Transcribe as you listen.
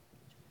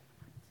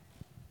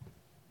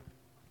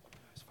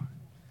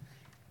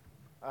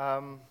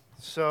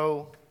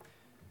So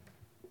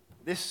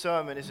this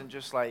sermon isn't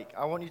just like,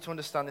 I want you to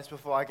understand this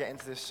before I get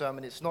into this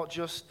sermon. It's not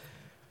just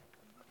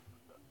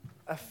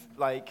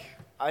like,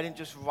 I didn't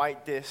just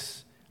write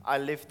this, I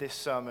lived this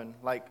sermon.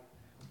 Like,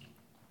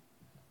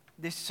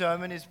 this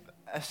sermon is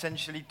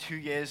essentially 2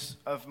 years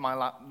of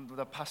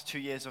the past 2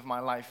 years of my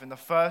life. And the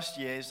first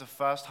year is the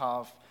first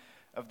half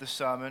of the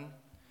sermon.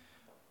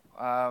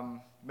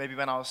 Maybe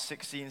when I was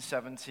 16,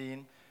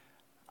 17,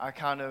 I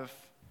kind of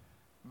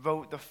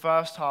wrote the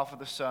first half of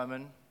the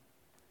sermon,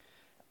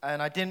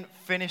 and I didn't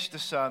finish the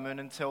sermon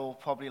until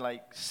probably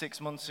like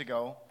 6 months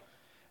ago.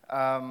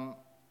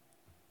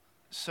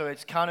 So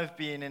it's kind of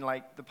been in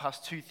like the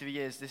past 2-3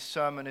 years, this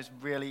sermon is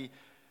really,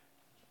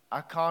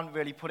 I can't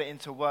really put it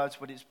into words,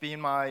 but it's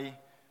been my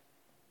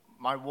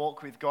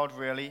walk with God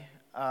really,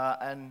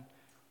 and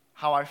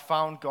how I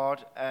found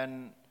God,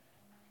 and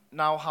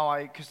now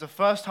because the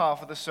first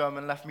half of the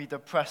sermon left me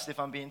depressed, if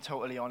I'm being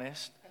totally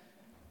honest.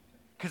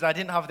 Because I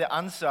didn't have the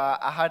answer.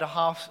 I had a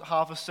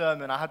half a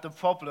sermon. I had the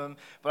problem,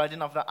 but I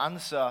didn't have the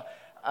answer.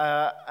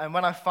 And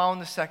when I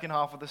found the second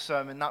half of the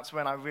sermon, that's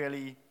when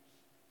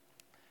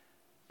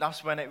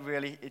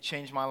it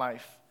changed my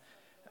life.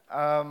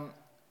 And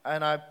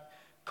I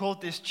called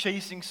this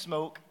Chasing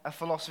Smoke, a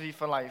philosophy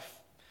for life.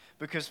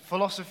 Because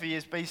philosophy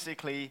is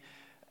basically,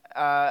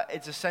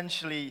 it's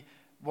essentially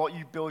what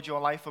you build your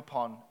life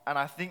upon. And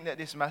I think that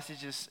this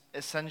message is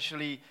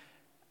essentially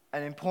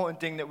an important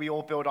thing that we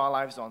all build our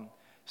lives on.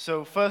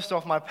 So first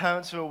off, my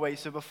parents are away,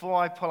 so before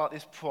I pull out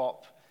this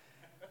prop,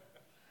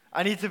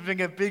 I need to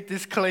bring a big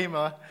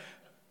disclaimer.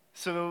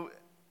 So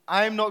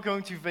I'm not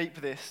going to vape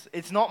this.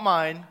 It's not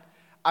mine.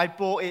 I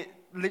bought it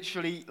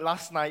literally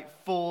last night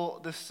for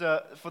the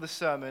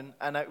sermon,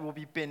 and it will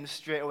be binned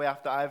straight away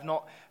after. I have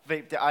not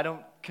vaped it. I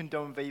don't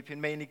condone vaping,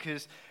 mainly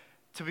because,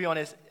 to be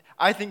honest,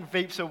 I think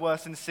vapes are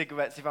worse than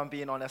cigarettes, if I'm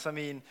being honest. I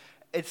mean,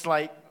 it's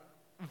like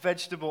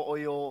vegetable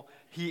oil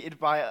heated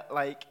by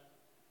like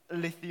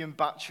lithium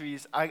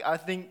batteries. I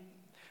think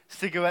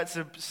cigarettes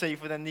are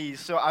safer than these,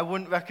 so I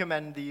wouldn't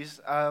recommend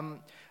these. And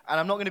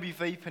I'm not going to be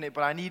vaping it,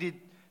 but I needed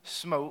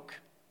smoke,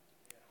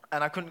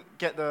 and I couldn't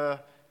get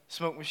the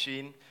smoke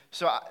machine.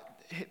 So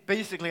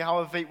basically how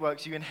a vape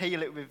works, you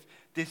inhale it with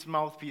this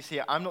mouthpiece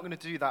here. I'm not going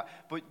to do that,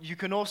 but you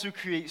can also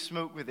create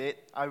smoke with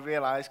it, I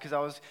realized, because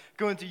I was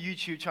going to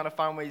YouTube trying to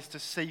find ways to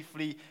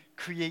safely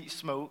create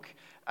smoke,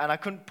 and I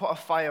couldn't put a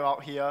fire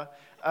out here.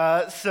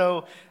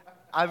 So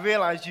I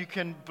realized you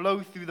can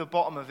blow through the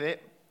bottom of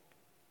it,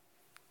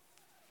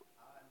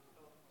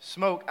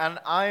 smoke, and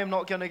I am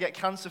not going to get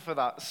cancer for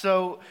that.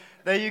 So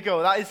there you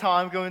go. That is how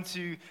I'm going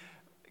to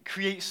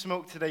create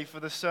smoke today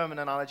for the sermon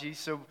analogy.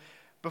 So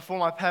before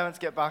my parents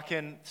get back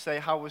and say,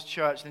 how was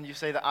church? Then you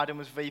say that Adam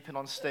was vaping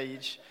on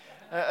stage.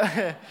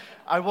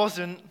 I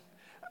wasn't.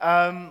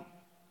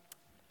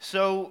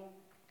 So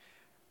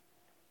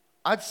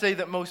I'd say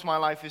that most of my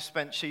life is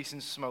spent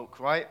chasing smoke,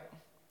 right?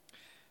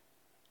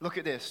 Look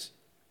at this.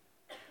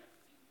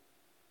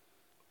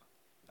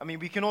 I mean,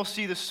 we can all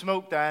see the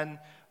smoke there, and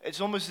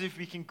it's almost as if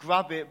we can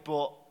grab it,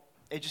 but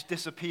it just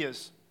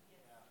disappears.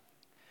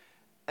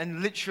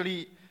 And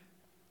literally,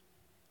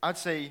 I'd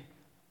say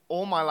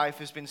all my life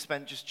has been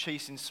spent just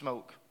chasing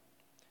smoke.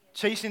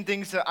 Chasing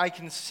things that I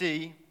can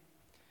see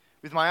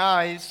with my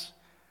eyes,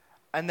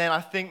 and then I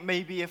think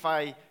maybe if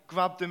I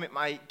grab them, it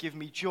might give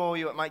me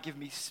joy, or it might give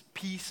me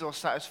peace or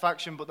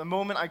satisfaction, but the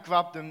moment I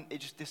grab them,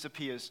 it just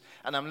disappears,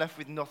 and I'm left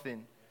with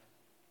nothing.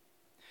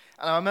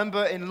 And I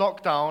remember in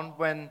lockdown,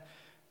 when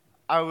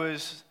I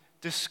was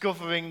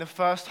discovering the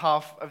first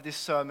half of this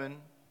sermon,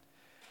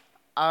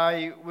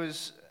 I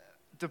was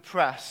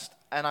depressed,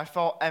 and I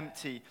felt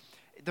empty.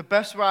 The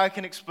best way I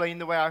can explain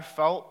the way I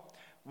felt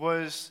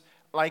was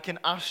like an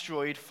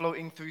asteroid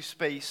floating through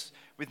space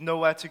with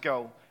nowhere to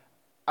go.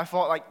 I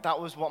felt like that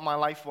was what my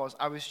life was.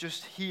 I was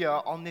just here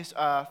on this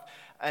earth,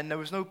 and there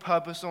was no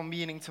purpose or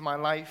meaning to my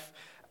life,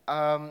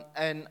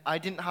 and I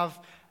didn't have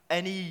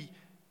any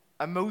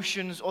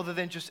emotions other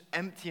than just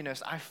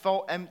emptiness. I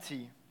felt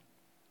empty.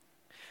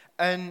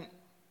 And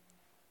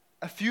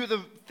a few of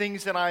the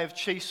things that I have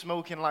chased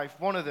smoke in life,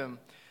 one of them,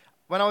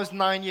 when I was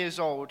 9 years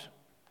old,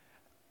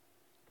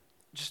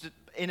 just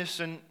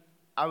innocent,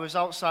 I was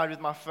outside with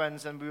my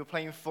friends and we were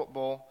playing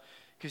football,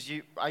 because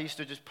I used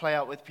to just play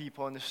out with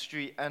people in the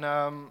street, and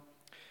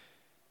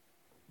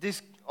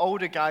this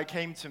older guy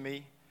came to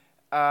me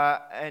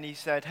and he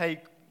said,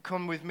 hey,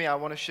 come with me, I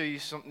want to show you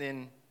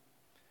something,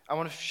 I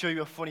want to show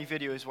you a funny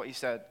video, is what he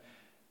said.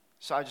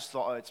 So I just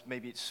thought,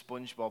 maybe it's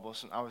SpongeBob or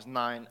something. I was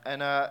 9,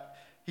 and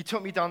he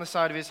took me down the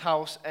side of his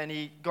house and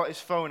he got his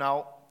phone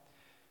out,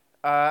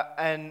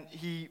 and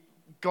he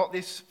got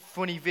this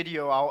funny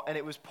video out, and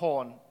it was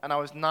porn, and I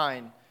was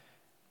 9,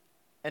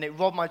 and it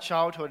robbed my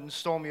childhood and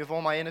stole me of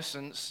all my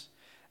innocence.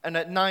 And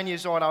at 9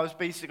 years old, I was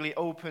basically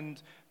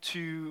opened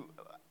to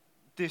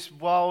this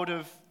world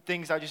of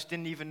things I just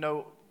didn't even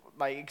know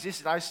like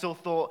existed. I still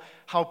thought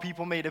how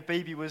people made a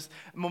baby was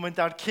mom and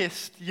dad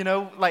kissed,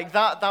 like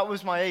that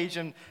was my age.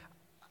 And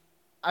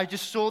I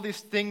just saw this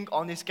thing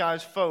on this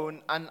guy's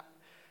phone, and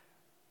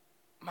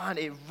man,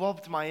 it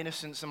robbed my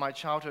innocence and my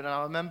childhood. And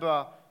I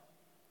remember,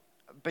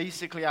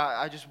 basically,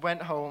 I just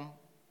went home,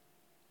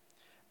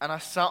 and I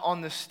sat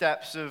on the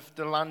steps of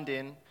the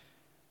landing,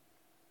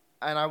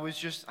 and I was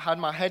just, had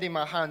my head in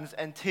my hands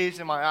and tears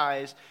in my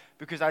eyes,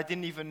 because I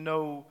didn't even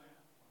know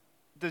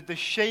the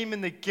shame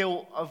and the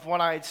guilt of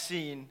what I had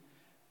seen,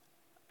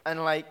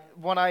 and like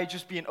what I had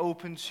just been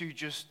open to,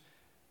 just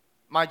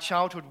my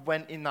childhood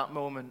went in that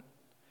moment.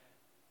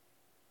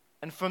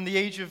 And from the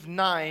age of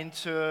 9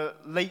 to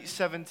late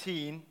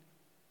 17,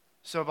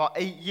 so about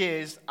 8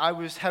 years, I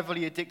was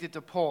heavily addicted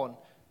to porn.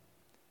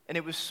 And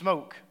it was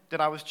smoke that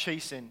I was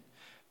chasing.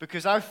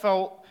 Because I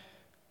felt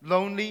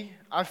lonely,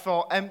 I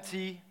felt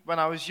empty when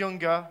I was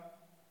younger.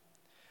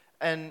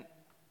 And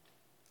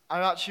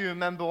I actually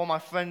remember all my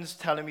friends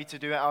telling me to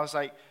do it. I was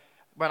like,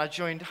 when I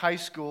joined high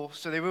school,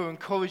 so they were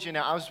encouraging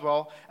it as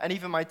well. And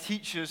even my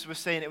teachers were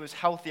saying it was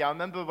healthy. I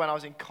remember when I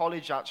was in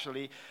college,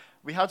 actually,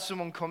 we had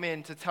someone come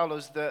in to tell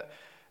us that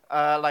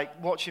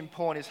like watching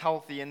porn is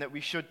healthy and that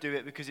we should do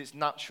it because it's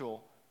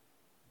natural.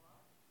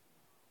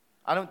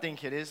 I don't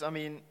think it is. I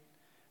mean,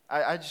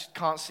 I just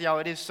can't see how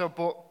it is. So,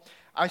 but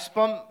I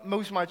spent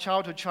most of my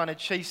childhood trying to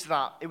chase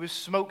that. It was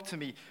smoke to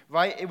me,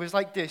 right? It was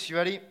like this. You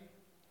ready?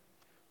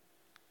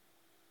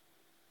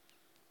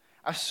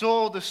 I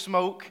saw the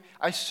smoke,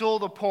 I saw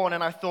the porn,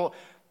 and I thought,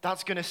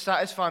 that's going to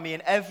satisfy me.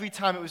 And every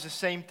time it was the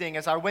same thing.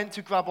 As I went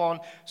to grab on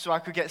so I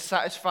could get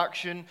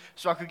satisfaction,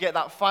 so I could get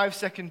that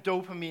 5-second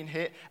dopamine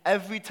hit,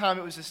 every time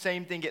it was the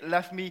same thing. It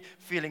left me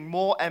feeling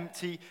more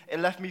empty. It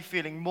left me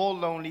feeling more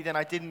lonely than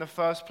I did in the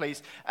first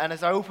place. And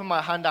as I opened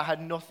my hand, I had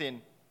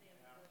nothing.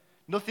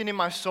 Nothing in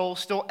my soul,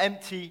 still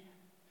empty.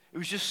 It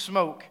was just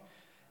smoke.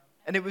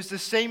 And it was the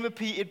same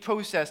repeated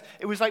process.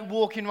 It was like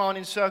walking around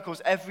in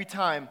circles every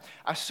time.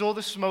 I saw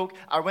the smoke,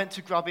 I went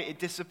to grab it, it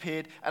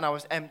disappeared, and I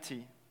was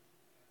empty.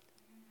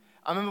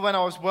 I remember when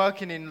I was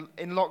working in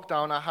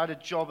lockdown, I had a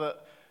job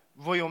at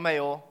Royal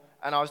Mail,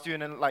 and I was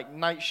doing like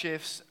night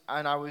shifts,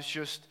 and I was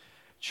just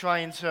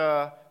trying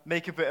to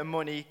make a bit of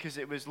money because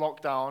it was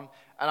lockdown,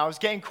 and I was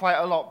getting quite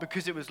a lot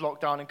because it was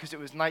lockdown and because it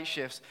was night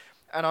shifts.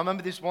 And I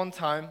remember this one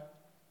time,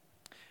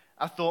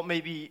 I thought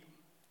maybe,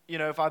 you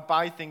know, if I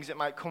buy things, it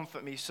might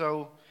comfort me.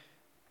 So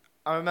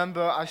I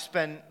remember I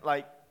spent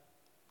like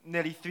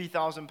nearly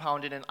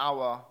 £3,000 in an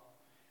hour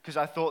because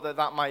I thought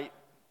that might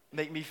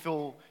make me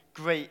feel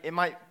great. It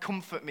might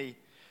comfort me.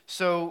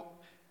 So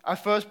I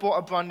first bought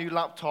a brand new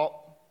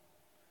laptop.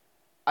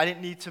 I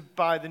didn't need to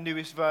buy the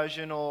newest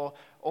version or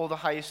all the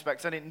highest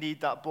specs. I didn't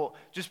need that, but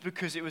just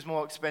because it was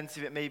more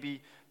expensive, it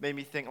maybe made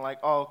me think like,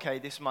 oh, okay,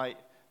 this might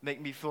make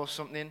me feel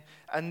something.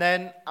 And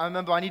then I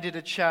remember I needed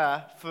a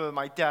chair for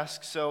my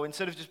desk, so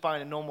instead of just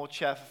buying a normal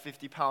chair for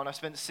 £50, I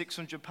spent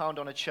 £600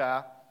 on a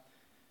chair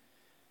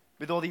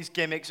with all these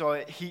gimmicks, or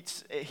it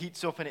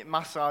heats up and it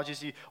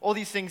massages you, all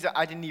these things that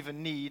I didn't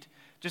even need,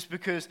 just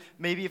because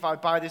maybe if I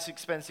buy this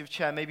expensive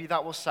chair, maybe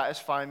that will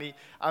satisfy me.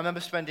 I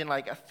remember spending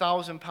like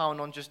 £1,000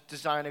 on just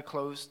designer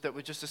clothes that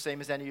were just the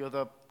same as any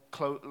other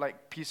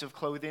like piece of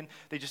clothing.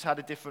 They just had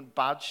a different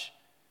badge.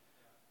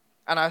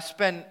 And I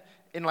spent,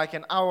 in like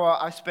an hour,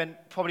 I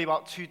spent probably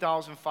about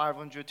 £2,500,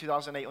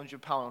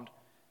 £2,800.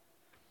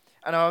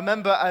 And I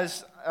remember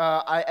as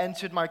I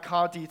entered my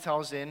card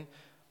details in,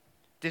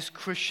 this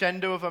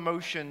crescendo of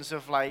emotions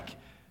of like,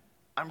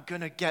 I'm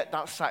going to get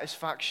that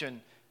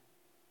satisfaction.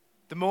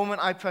 The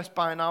moment I press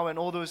buy now and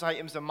all those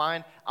items are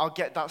mine, I'll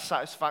get that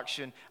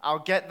satisfaction. I'll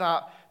get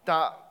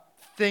that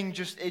thing,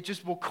 it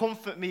just will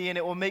comfort me and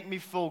it will make me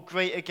feel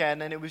great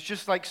again. And it was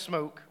just like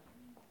smoke.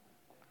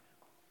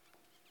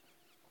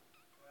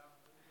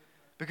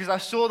 Because I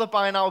saw the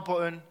buy now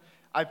button,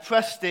 I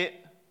pressed it,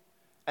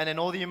 and then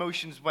all the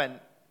emotions went,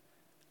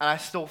 and I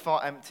still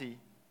felt empty.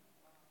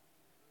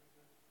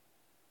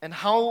 And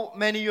how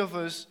many of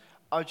us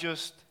are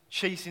just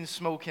chasing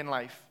smoke in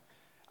life?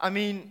 I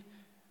mean,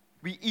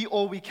 we eat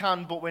all we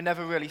can, but we're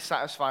never really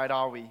satisfied,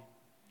 are we?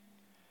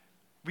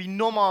 We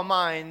numb our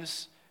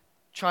minds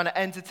trying to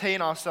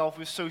entertain ourselves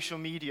with social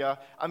media.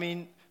 I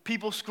mean,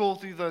 people scroll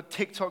through the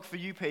TikTok For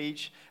You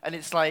page, and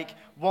it's like,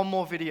 one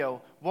more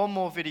video,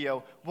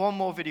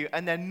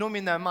 and they're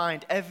numbing their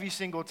mind every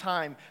single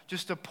time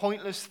just to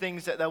pointless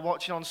things that they're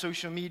watching on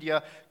social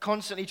media,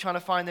 constantly trying to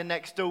find the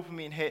next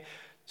dopamine hit.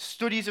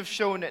 Studies have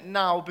shown that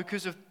now,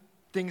 because of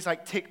things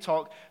like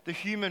TikTok, the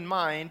human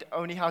mind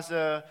only has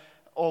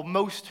or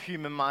most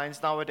human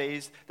minds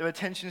nowadays, their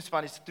attention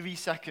span is 3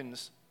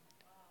 seconds.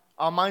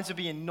 Our minds are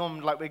being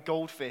numbed like we're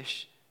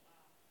goldfish.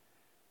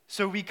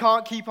 So we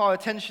can't keep our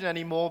attention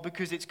anymore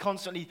because it's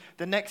constantly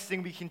the next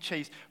thing we can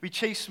chase. We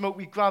chase smoke,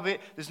 we grab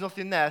it, there's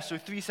nothing there. So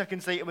 3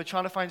 seconds later, we're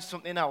trying to find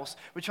something else.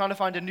 We're trying to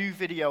find a new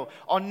video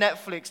on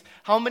Netflix.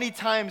 How many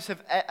times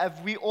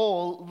have we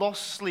all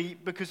lost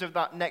sleep because of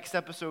that next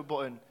episode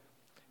button?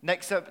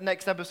 Next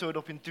episode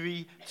up in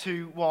 3,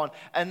 2, 1.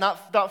 And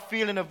that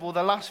feeling of, well,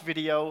 the last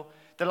video,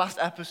 the last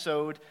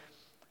episode,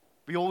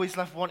 we always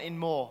left wanting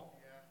more.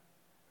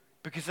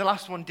 Because the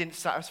last one didn't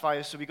satisfy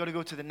us, so we got to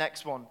go to the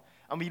next one.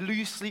 And we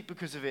lose sleep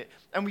because of it.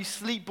 And we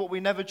sleep, but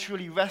we're never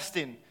truly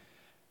resting.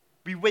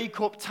 We wake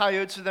up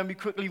tired, so then we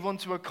quickly run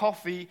to a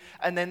coffee,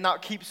 and then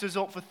that keeps us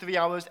up for 3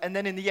 hours. And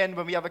then in the end,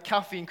 when we have a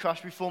caffeine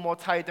crash, we feel more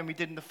tired than we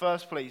did in the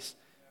first place.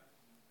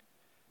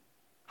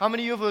 How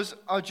many of us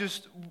are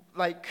just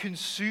like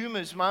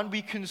consumers, man?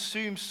 We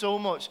consume so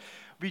much.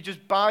 We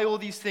just buy all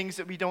these things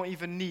that we don't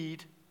even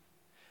need.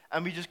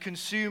 And we just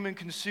consume and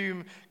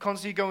consume,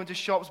 constantly going to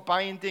shops,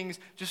 buying things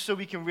just so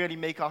we can really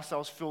make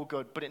ourselves feel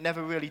good. But it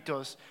never really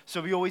does.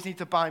 So we always need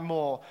to buy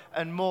more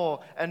and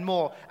more and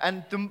more.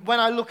 And when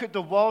I look at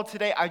the world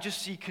today, I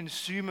just see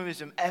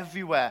consumerism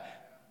everywhere.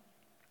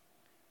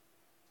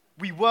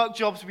 We work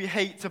jobs we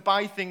hate to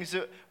buy things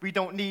that we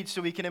don't need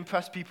so we can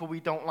impress people we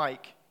don't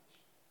like.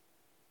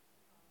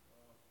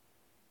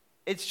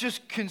 It's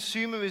just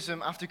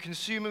consumerism after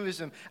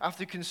consumerism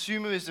after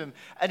consumerism.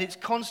 And it's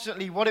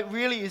constantly, what it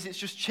really is, it's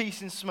just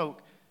chasing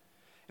smoke.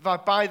 If I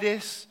buy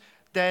this,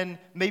 then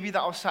maybe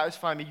that'll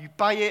satisfy me. You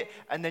buy it,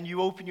 and then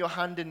you open your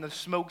hand and the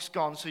smoke's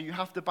gone, so you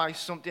have to buy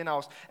something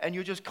else. And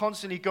you're just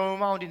constantly going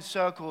around in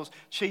circles,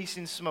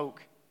 chasing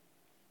smoke.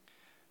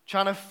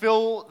 Trying to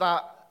fill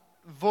that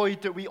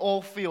void that we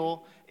all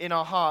feel in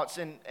our hearts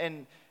and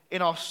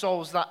in our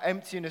souls, that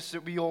emptiness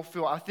that we all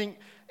feel. I think,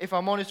 if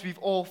I'm honest, we've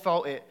all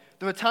felt it.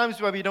 There are times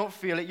where we don't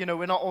feel it.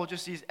 We're not all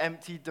just these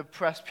empty,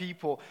 depressed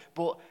people.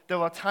 But there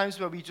are times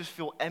where we just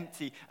feel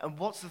empty. And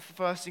what's the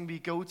first thing we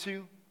go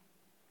to?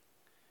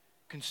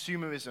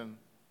 Consumerism.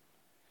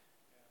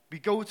 We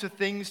go to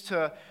things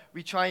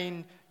we try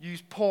and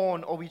use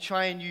porn, or we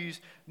try and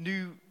use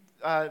new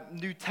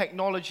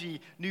technology,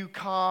 new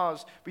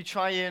cars. We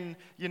try and,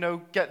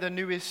 get the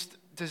newest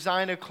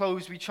designer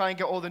clothes. We try and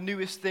get all the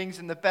newest things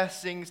and the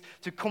best things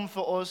to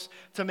comfort us,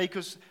 to make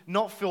us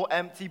not feel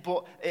empty,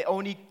 but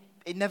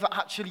it never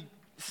actually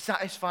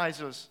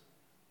satisfies us.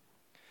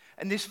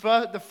 And the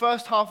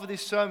first half of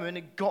this sermon,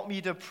 it got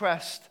me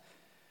depressed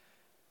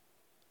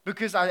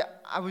because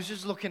I was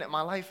just looking at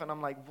my life and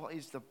I'm like,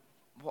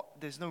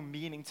 there's no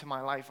meaning to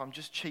my life. I'm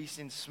just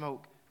chasing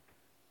smoke.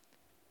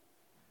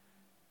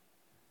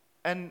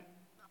 And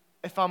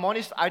if I'm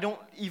honest, I don't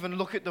even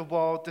look at the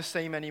world the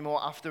same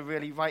anymore after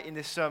really writing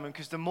this sermon,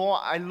 because the more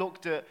I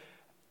looked at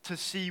to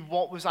see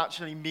what was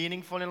actually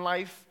meaningful in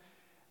life,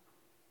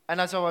 and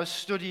as I was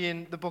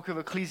studying the book of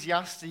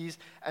Ecclesiastes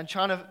and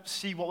trying to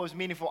see what was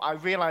meaningful, I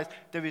realized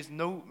there is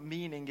no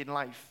meaning in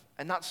life.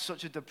 And that's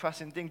such a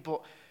depressing thing.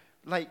 But,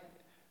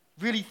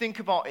 really think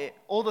about it.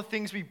 All the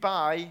things we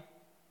buy,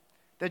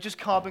 they're just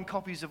carbon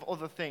copies of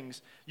other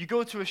things. You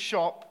go to a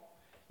shop,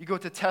 you go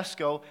to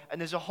Tesco, and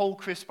there's a whole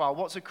crisp bar.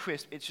 What's a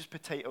crisp? It's just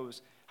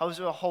potatoes. How is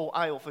there a whole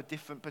aisle for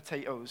different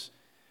potatoes?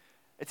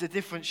 It's a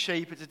different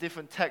shape, it's a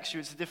different texture,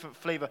 it's a different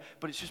flavor,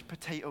 but it's just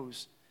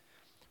potatoes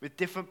with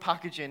different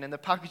packaging, and the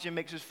packaging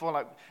makes us feel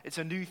like it's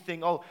a new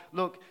thing. Oh,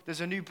 look, there's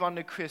a new brand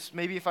of crisps.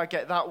 Maybe if I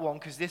get that one,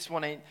 because this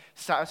one ain't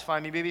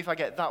satisfying me, maybe if I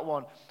get that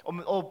one.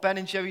 Or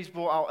Ben & Jerry's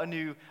brought out a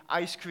new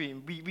ice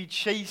cream. We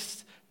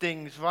chase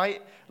things,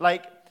 right?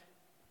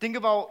 Think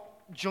about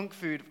junk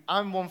food.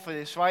 I'm one for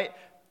this, right?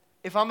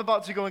 If I'm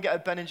about to go and get a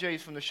Ben &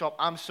 Jerry's from the shop,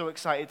 I'm so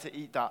excited to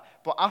eat that.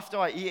 But after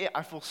I eat it,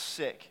 I feel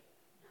sick.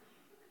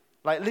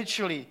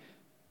 Literally.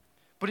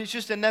 But it's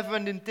just a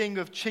never-ending thing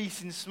of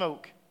chasing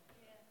smoke.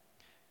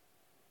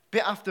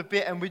 Bit after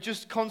bit, and we're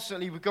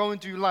going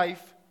through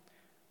life,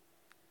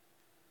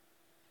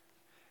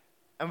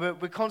 and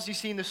we're constantly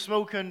seeing the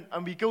smoke, and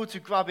we go to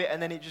grab it, and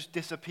then it just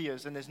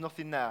disappears, and there's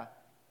nothing there.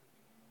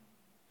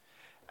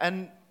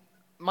 And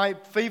my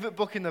favorite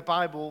book in the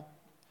Bible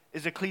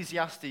is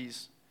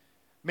Ecclesiastes,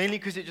 mainly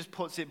because it just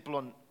puts it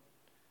blunt.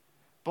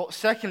 But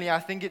secondly, I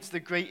think it's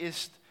the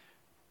greatest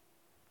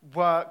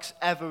works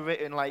ever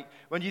written.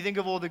 When you think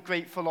of all the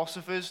great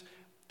philosophers,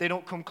 they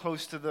don't come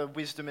close to the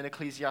wisdom in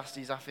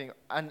Ecclesiastes, I think.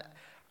 And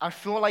I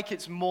feel like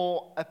it's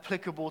more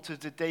applicable to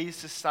today's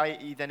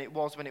society than it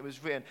was when it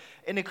was written.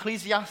 In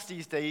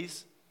Ecclesiastes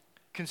days,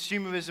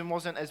 consumerism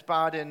wasn't as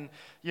bad, and,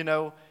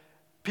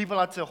 people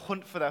had to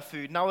hunt for their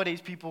food.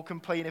 Nowadays, people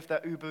complain if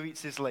their Uber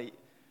Eats is late,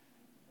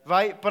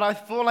 right? But I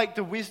feel like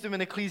the wisdom in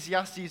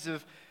Ecclesiastes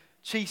of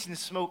chasing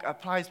smoke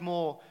applies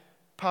more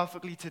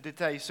perfectly to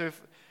today. So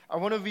I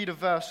want to read a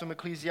verse from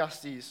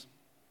Ecclesiastes.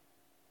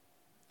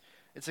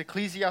 It's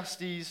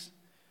Ecclesiastes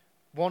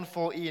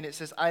 1:14, and it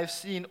says, I have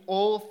seen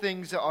all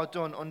things that are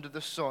done under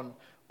the sun.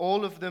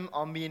 All of them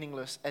are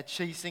meaningless, a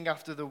chasing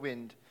after the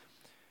wind.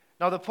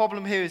 Now the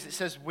problem here is it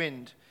says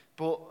wind,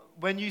 but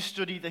when you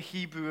study the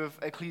Hebrew of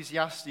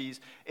Ecclesiastes,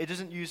 it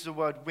doesn't use the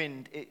word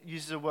wind. It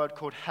uses a word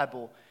called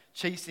hebel,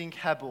 chasing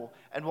hebel.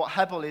 And what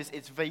hebel is,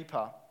 it's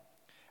vapor.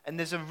 And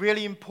there's a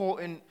really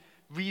important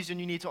reason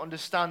you need to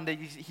understand that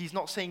he's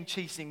not saying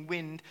chasing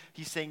wind,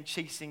 he's saying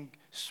chasing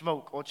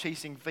smoke or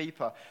chasing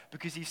vapor,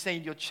 because he's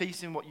saying you're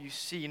chasing what you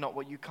see, not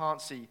what you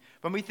can't see.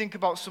 When we think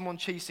about someone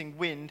chasing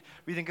wind,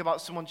 we think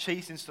about someone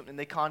chasing something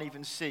they can't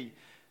even see.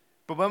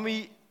 But when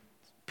we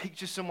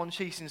picture someone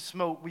chasing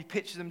smoke, we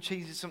picture them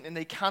chasing something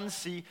they can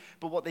see,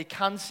 but what they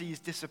can see is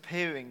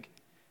disappearing.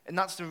 And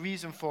that's the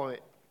reason for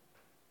it.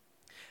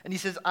 And he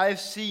says, I have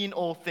seen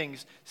all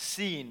things.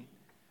 Seen.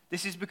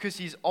 This is because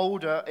he's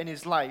older in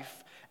his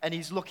life, and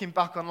he's looking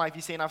back on life.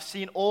 He's saying, I've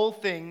seen all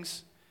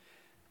things.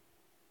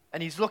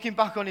 And he's looking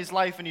back on his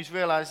life and he's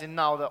realizing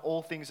now that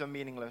all things are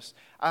meaningless.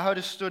 I heard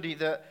a study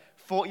that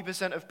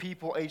 40% of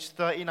people aged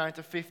 39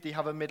 to 50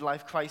 have a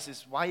midlife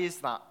crisis. Why is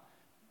that?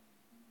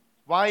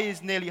 Why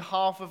is nearly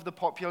half of the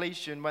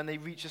population, when they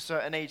reach a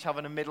certain age,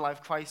 having a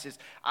midlife crisis?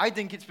 I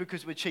think it's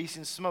because we're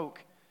chasing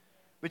smoke.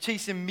 We're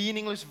chasing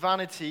meaningless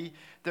vanity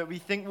that we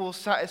think will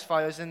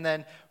satisfy us, and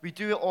then we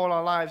do it all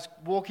our lives,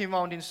 walking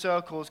around in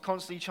circles,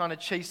 constantly trying to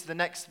chase the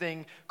next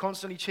thing,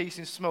 constantly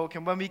chasing smoke.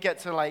 And when we get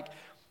to like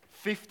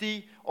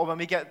 50, or when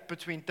we get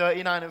between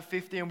 39 and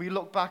 50, and we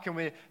look back and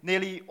we're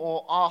nearly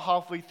or are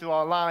halfway through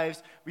our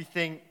lives, we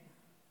think,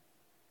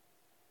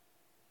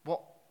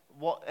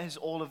 what has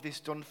all of this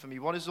done for me?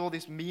 What has all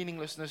this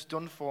meaninglessness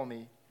done for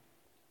me?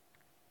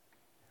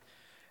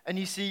 And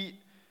you see,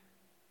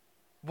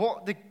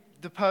 what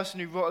the person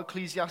who wrote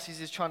Ecclesiastes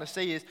is trying to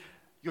say is,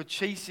 you're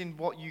chasing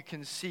what you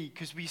can see,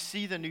 because we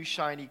see the new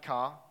shiny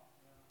car.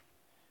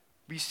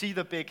 We see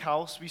the big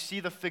house. We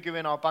see the figure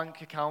in our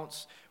bank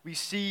accounts. We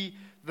see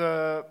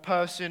the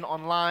person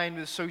online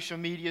with social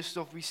media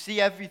stuff. We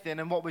see everything,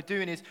 and what we're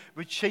doing is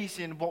we're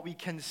chasing what we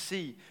can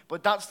see.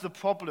 But that's the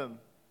problem.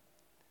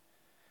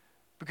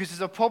 Because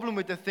there's a problem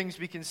with the things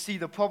we can see.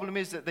 The problem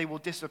is that they will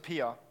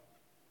disappear.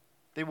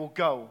 They will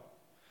go.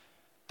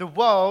 The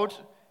world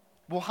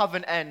will have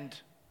an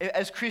end.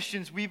 As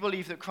Christians, we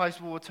believe that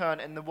Christ will return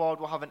and the world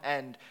will have an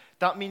end.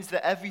 That means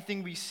that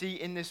everything we see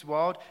in this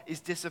world is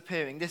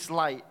disappearing. This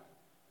light,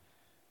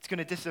 it's going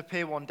to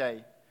disappear one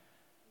day.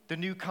 The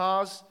new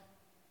cars,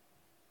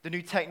 the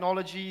new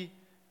technology,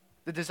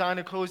 the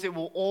designer clothes, it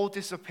will all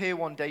disappear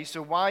one day.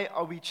 So why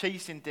are we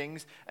chasing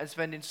things and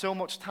spending so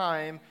much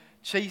time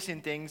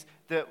chasing things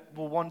that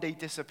will one day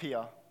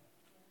disappear?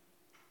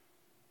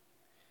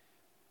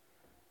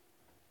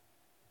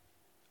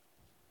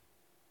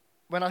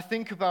 When I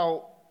think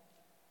about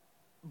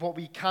what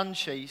we can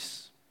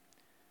chase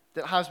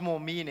that has more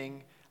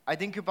meaning, I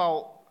think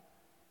about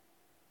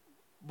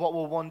what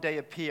will one day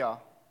appear.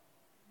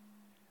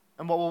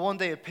 And what will one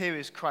day appear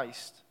is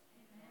Christ.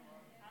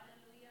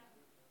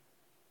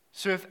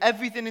 So if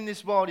everything in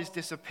this world is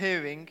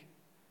disappearing,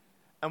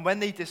 and when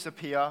they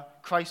disappear,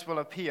 Christ will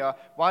appear,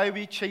 why are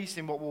we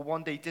chasing what will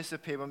one day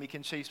disappear when we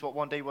can chase what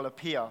one day will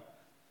appear?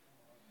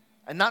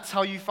 And that's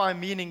how you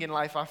find meaning in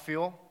life, I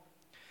feel.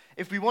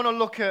 If we want to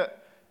look at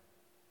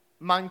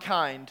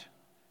mankind,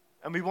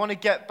 and we want to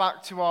get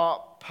back to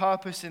our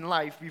purpose in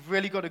life, we've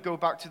really got to go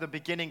back to the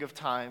beginning of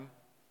time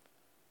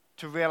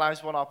to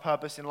realize what our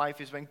purpose in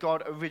life is, when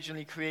God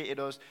originally created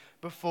us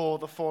before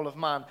the fall of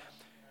man.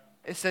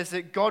 It says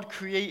that God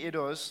created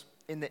us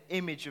in the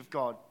image of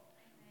God.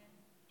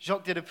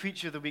 Jacques did a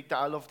preacher of the week that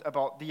I loved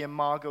about the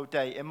Imago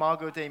Dei.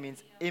 Imago Dei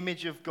means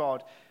image of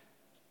God.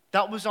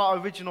 That was our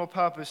original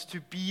purpose,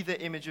 to be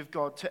the image of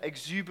God, to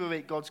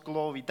exuberate God's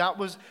glory. That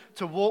was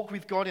to walk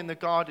with God in the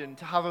garden,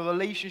 to have a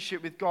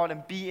relationship with God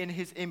and be in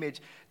his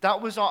image.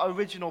 That was our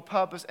original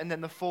purpose, and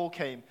then the fall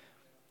came,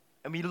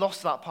 and we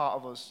lost that part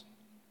of us.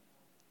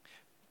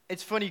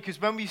 It's funny, because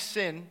when we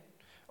sin,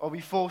 or we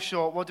fall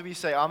short, what do we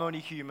say? I'm only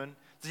human.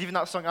 There's even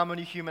that song, I'm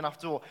only human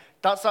after all.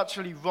 That's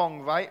actually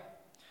wrong, right?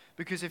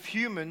 Because if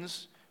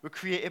humans were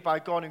created by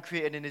God and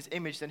created in his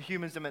image, then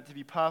humans are meant to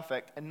be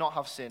perfect and not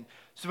have sin.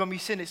 So when we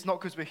sin, it's not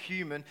because we're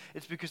human,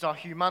 it's because our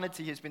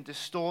humanity has been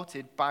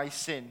distorted by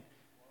sin.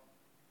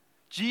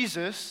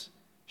 Jesus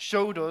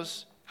showed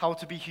us how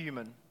to be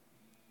human.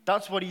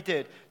 That's what he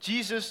did.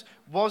 Jesus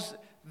was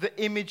the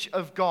image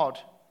of God.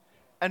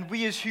 And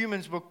we as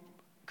humans were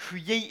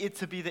created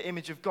to be the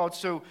image of God.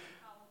 So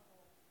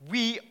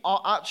we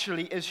are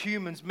actually, as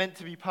humans, meant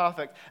to be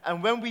perfect.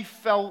 And when we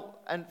fell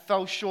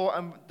short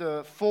and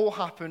the fall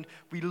happened,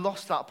 we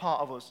lost that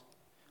part of us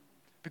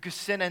because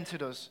sin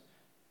entered us.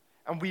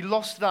 And we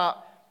lost that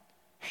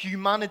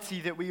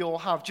humanity that we all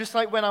have. Just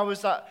like when I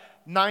was that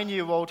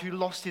 9-year-old who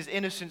lost his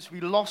innocence,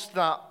 we lost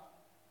that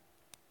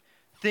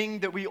thing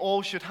that we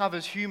all should have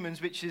as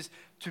humans, which is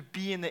to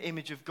be in the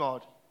image of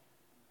God.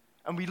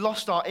 And we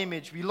lost our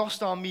image, we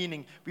lost our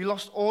meaning, we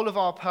lost all of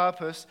our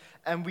purpose,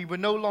 and we were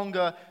no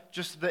longer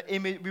just the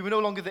image. We were no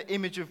longer the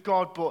image of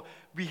God, but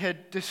we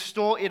had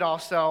distorted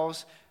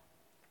ourselves,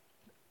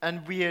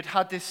 and we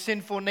had this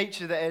sinful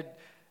nature that had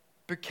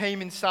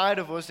became inside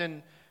of us,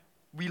 and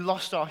we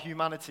lost our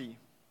humanity.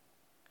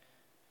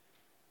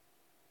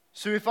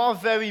 So if our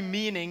very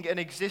meaning and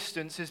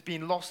existence has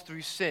been lost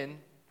through sin,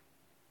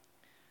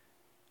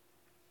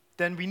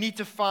 then we need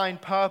to find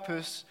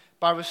purpose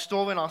by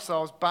restoring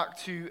ourselves back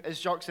to, as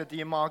Jacques said, the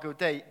Imago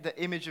Dei, the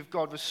image of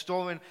God,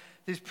 restoring.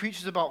 His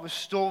preaches about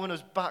restoring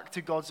us back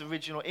to God's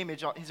original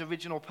image, his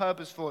original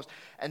purpose for us.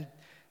 And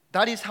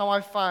that is how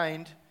I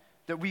find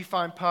that we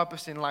find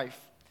purpose in life.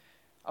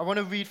 I want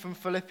to read from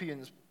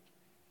Philippians.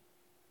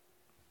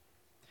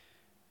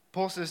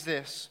 Paul says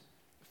this,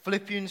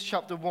 Philippians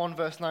chapter 1,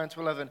 verse 9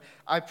 to 11.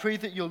 I pray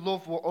that your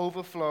love will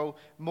overflow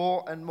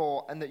more and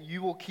more, and that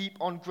you will keep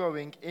on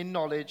growing in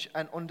knowledge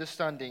and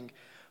understanding.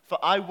 For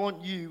I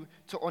want you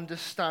to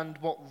understand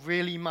what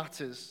really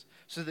matters,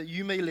 so that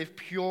you may live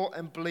pure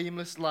and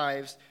blameless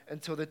lives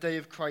until the day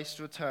of Christ's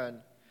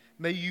return.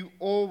 May you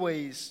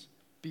always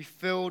be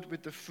filled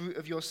with the fruit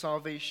of your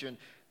salvation,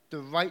 the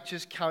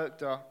righteous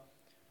character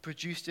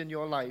produced in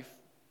your life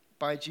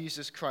by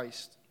Jesus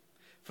Christ.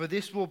 For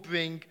this will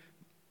bring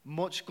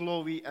much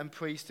glory and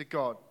praise to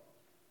God.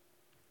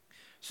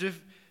 So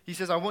if he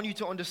says, I want you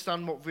to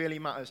understand what really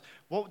matters.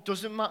 What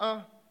doesn't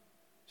matter?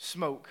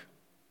 Smoke.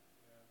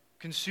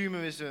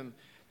 Consumerism.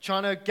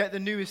 Trying to get the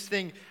newest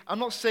thing. I'm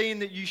not saying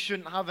that you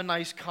shouldn't have a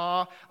nice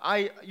car.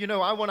 I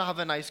want to have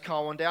a nice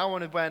car one day. I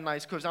want to wear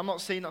nice clothes. I'm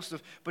not saying that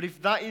stuff. But if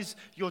that is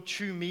your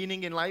true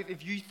meaning in life,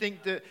 if you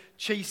think that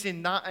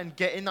chasing that and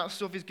getting that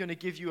stuff is going to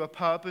give you a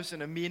purpose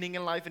and a meaning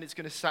in life and it's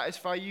going to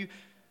satisfy you,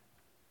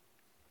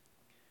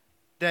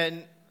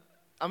 then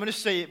I'm going to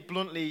say it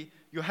bluntly,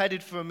 you're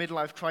headed for a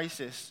midlife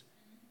crisis.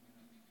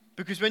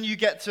 Because when you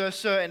get to a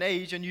certain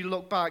age and you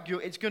look back,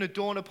 it's going to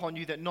dawn upon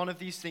you that none of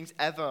these things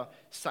ever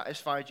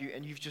satisfied you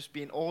and you've just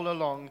been all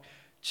along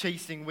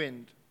chasing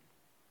wind.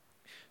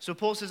 So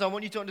Paul says, I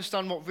want you to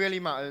understand what really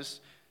matters.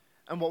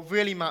 And what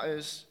really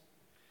matters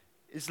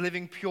is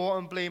living pure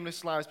and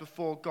blameless lives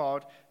before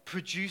God,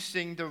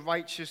 producing the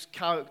righteous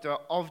character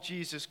of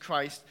Jesus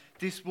Christ.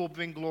 This will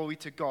bring glory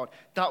to God.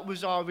 That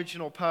was our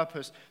original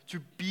purpose, to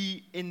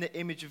be in the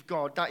image of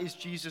God. That is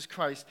Jesus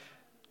Christ.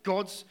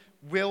 God's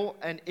will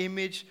and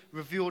image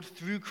revealed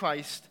through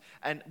Christ.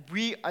 And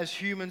we as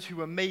humans who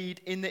are made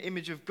in the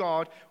image of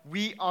God,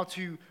 we are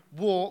to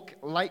walk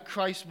like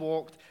Christ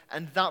walked,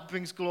 and that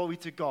brings glory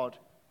to God.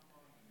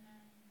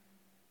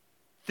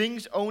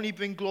 Things only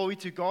bring glory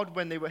to God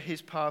when they were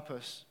his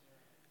purpose.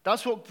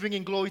 That's what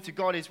bringing glory to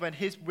God is, when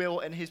his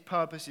will and his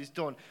purpose is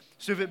done.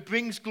 So if it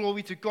brings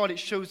glory to God, it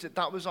shows that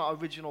that was our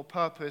original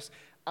purpose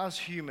as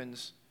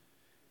humans,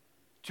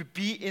 to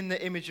be in the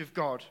image of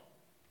God.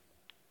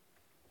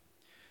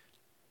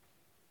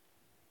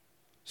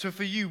 So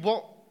for you,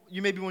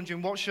 you may be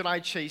wondering, what should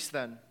I chase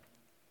then?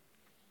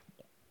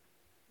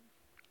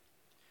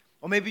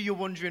 Or maybe you're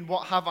wondering,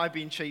 what have I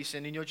been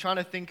chasing? And you're trying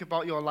to think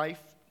about your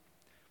life,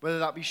 whether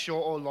that be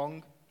short or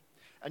long.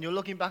 And you're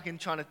looking back and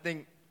trying to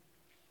think,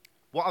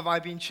 what have I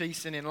been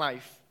chasing in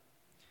life?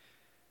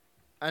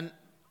 And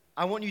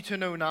I want you to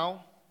know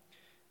now,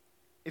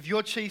 if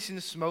you're chasing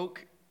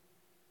smoke,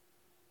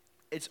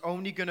 it's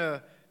only going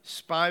to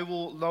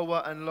spiral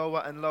lower and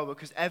lower and lower,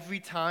 because every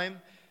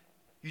time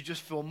you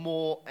just feel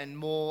more and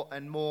more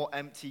and more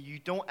empty. You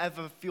don't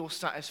ever feel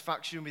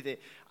satisfaction with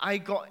it.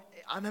 I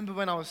remember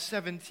when I was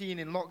 17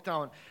 in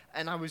lockdown,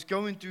 and I was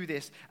going through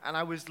this, and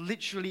I was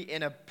literally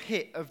in a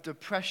pit of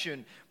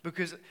depression,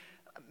 because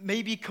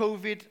maybe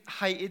COVID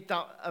heightened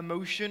that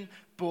emotion,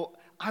 but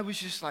I was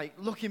just like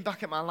looking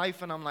back at my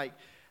life, and I'm like,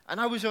 and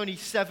I was only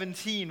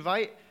 17,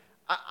 right?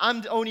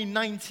 I'm only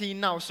 19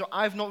 now, so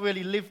I've not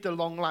really lived a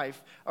long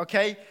life,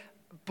 okay?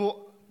 But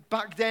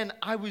back then,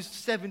 I was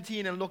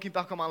 17 and looking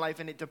back on my life,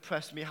 and it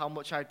depressed me how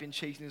much I'd been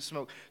chasing the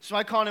smoke. So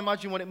I can't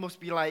imagine what it must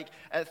be like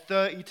at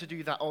 30 to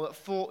do that, or at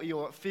 40,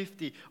 or at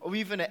 50, or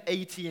even at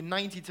 80 and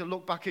 90 to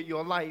look back at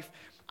your life.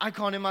 I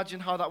can't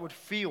imagine how that would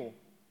feel.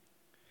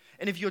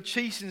 And if you're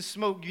chasing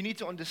smoke, you need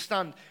to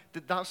understand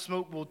that that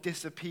smoke will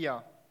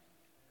disappear.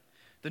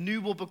 The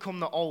new will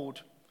become the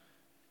old.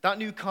 That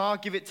new car,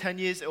 give it 10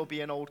 years, it'll be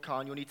an old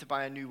car, and you'll need to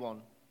buy a new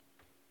one.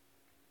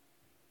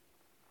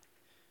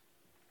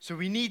 So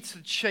we need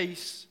to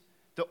chase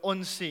the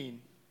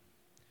unseen.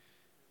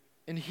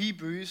 In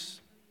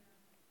Hebrews,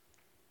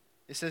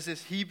 it says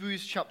this,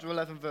 Hebrews chapter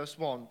 11, verse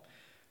 1.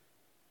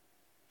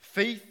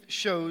 Faith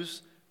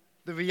shows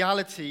the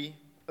reality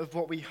of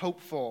what we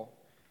hope for.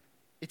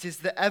 It is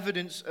the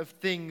evidence of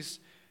things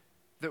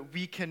that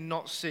we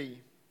cannot see.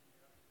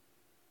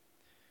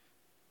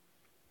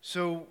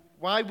 So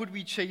why would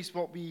we chase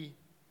what we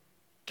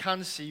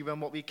can see when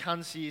what we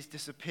can see is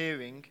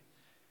disappearing?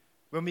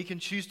 When we can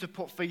choose to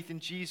put faith in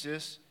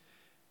Jesus,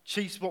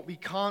 chase what we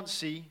can't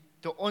see,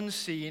 the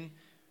unseen,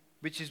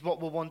 which is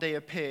what will one day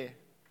appear.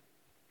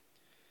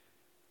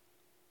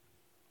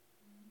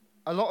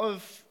 A lot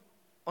of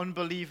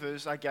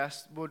unbelievers, I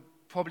guess, would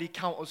probably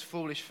count us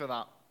foolish for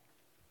that.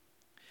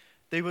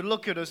 They would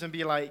look at us and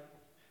be like,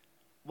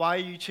 why are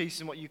you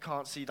chasing what you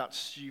can't see? That's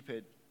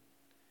stupid.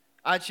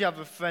 I actually have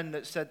a friend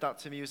that said that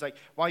to me. He was like,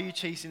 why are you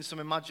chasing some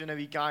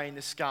imaginary guy in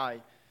the sky?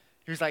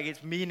 He was like,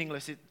 it's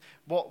meaningless.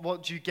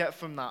 What do you get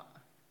from that?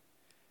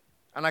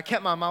 And I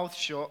kept my mouth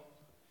shut.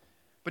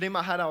 But in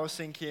my head, I was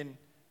thinking,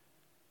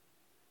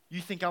 you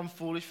think I'm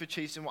foolish for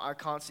chasing what I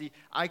can't see?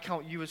 I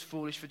count you as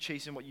foolish for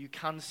chasing what you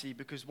can see,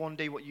 because one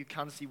day what you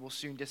can see will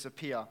soon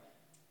disappear.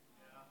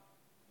 Yeah.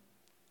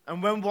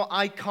 And when what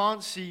I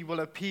can't see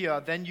will appear,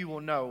 then you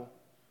will know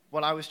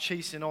what I was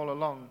chasing all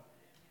along.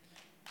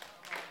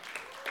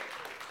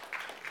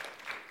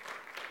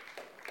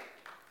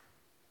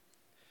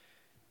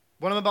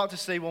 What I'm about to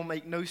say will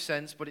make no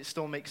sense, but it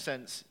still makes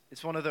sense.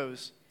 It's one of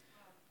those.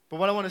 But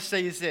what I want to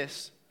say is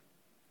this.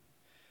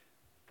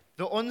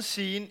 The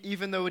unseen,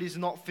 even though it is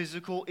not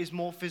physical, is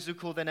more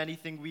physical than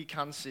anything we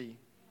can see.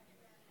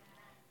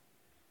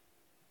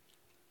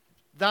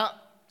 That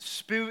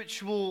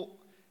spiritual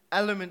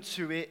element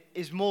to it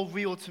is more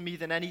real to me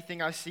than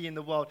anything I see in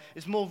the world.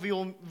 It's more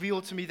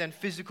real to me than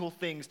physical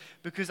things,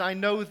 because I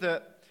know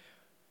that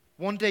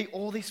one day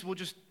all this will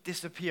just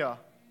disappear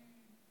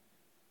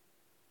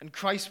and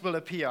Christ will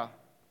appear,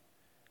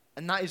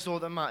 and that is all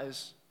that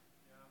matters.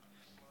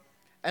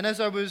 And as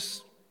I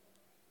was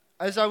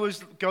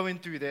going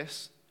through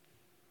these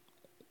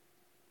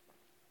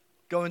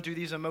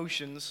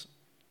emotions,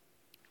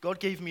 God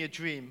gave me a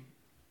dream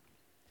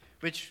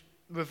which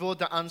revealed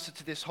the answer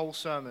to this whole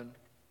sermon.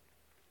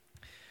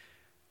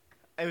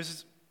 It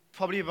was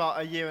probably about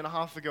a year and a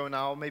half ago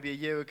now, maybe a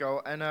year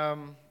ago, and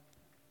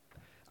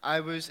I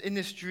was in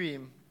this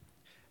dream.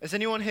 Has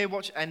anyone here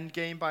watched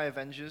Endgame by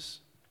Avengers?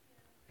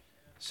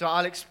 So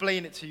I'll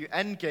explain it to you.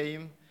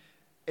 Endgame,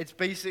 it's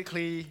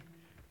basically,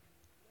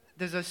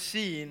 there's a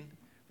scene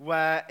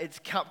where it's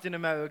Captain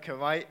America,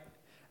 right?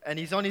 And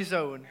he's on his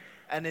own,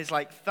 and there's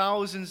like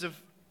thousands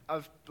of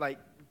like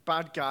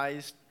bad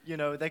guys, you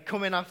know, they're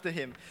coming after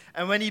him.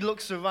 And when he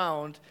looks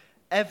around,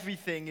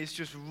 everything is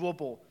just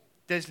rubble.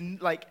 There's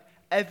like,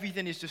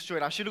 everything is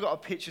destroyed. I should have got a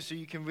picture so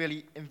you can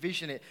really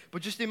envision it.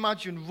 But just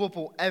imagine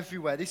rubble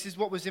everywhere. This is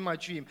what was in my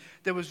dream.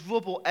 There was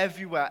rubble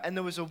everywhere, and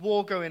there was a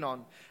war going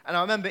on. And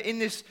I remember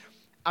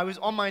I was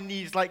on my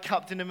knees like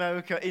Captain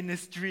America in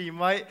this dream,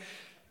 right?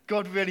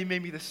 God really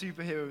made me the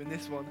superhero in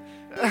this one.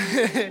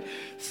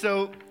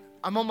 So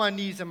I'm on my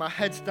knees and my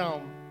head's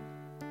down.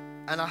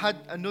 And I had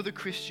another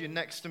Christian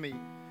next to me.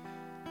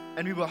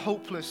 And we were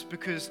hopeless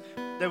because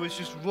there was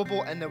just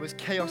rubble and there was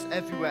chaos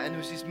everywhere. And there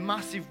was this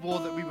massive war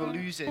that we were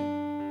losing.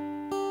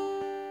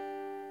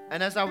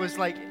 And as I was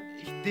like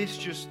this,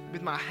 just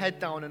with my head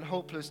down and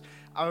hopeless,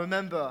 I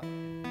remember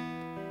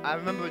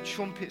a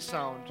trumpet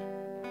sound.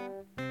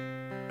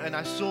 And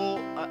I saw,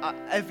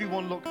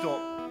 everyone looked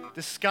up.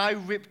 The sky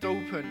ripped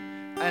open.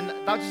 And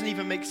that doesn't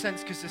even make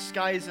sense because the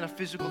sky isn't a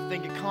physical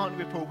thing. It can't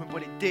rip open,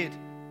 but it did.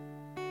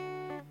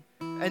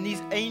 And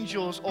these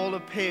angels all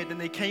appeared, and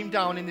they came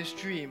down in this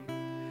dream.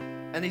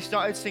 And they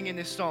started singing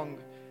this song.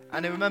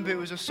 And I remember it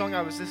was a song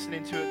I was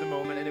listening to at the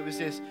moment. And it was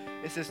this.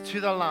 It says, "To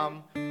the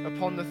Lamb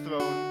upon the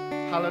throne,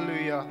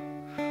 hallelujah."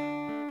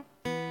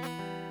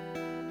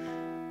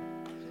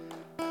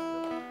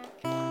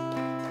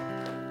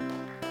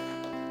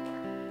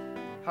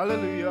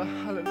 Hallelujah,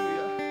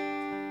 hallelujah.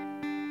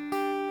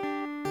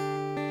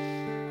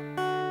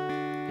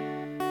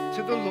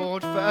 To the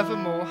Lord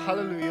forevermore,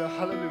 hallelujah,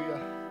 hallelujah.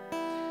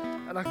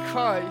 And I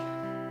cry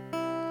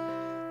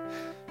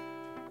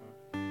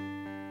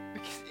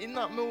because in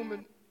that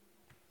moment,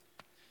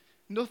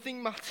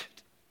 nothing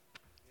mattered.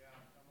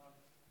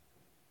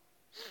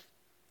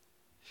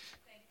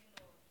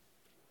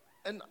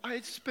 And I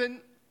had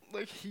spent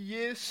like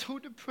years so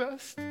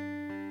depressed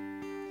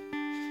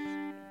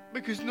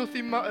because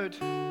nothing mattered.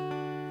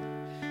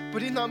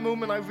 But in that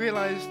moment I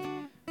realized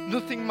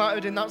nothing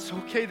mattered, and that's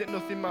okay that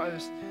nothing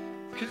matters,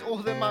 because all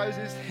that matters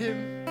is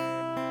Him.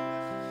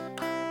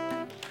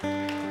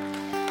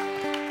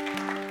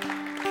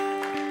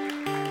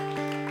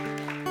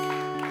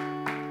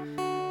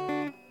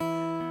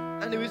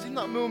 And it was in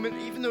that moment,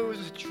 even though it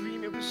was a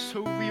dream, it was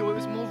so real. It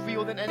was more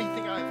real than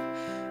anything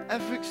I've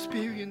ever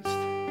experienced.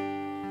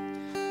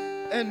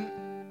 And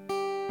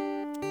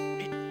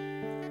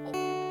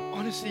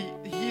honestly,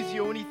 He is the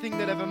only thing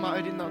that ever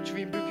mattered in that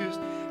dream, because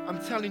I'm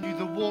telling you,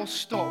 the war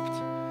stopped.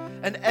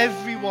 And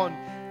everyone,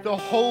 the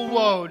whole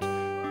world,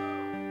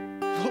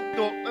 looked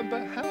up and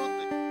beheld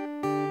it.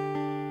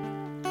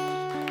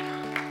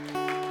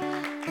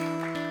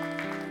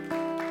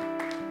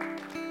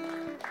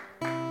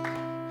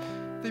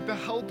 They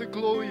beheld the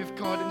glory of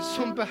God, and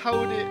some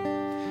beheld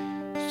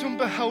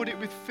it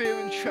with fear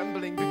and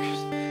trembling,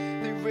 because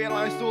they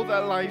realized all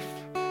their life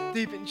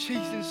they'd been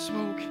chasing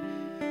smoke,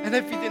 and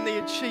everything they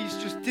had chased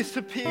just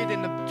disappeared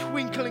in the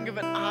twinkling of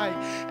an eye,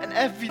 and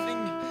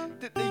everything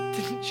that they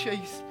didn't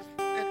chase,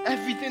 and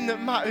everything that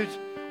mattered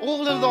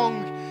all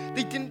along,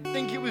 they didn't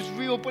think it was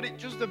real, but it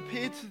just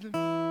appeared to them.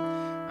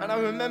 And I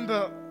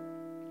remember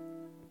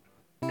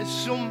as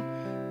some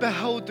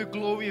beheld the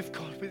glory of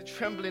God with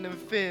trembling and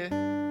fear,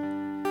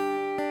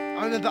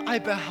 I remember I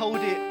beheld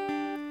it,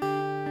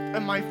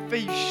 and my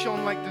face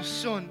shone like the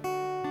sun.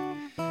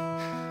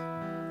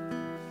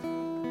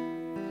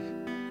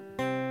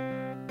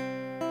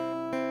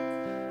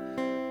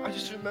 I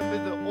just remember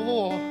the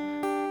awe.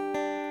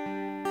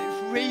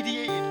 It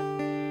radiated.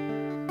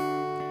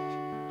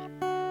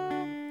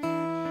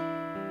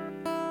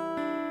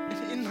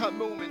 And in that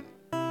moment,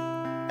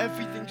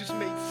 everything just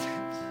made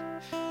sense.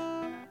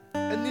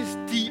 And this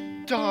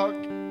deep, dark,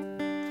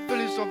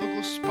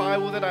 philosophical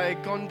spiral that I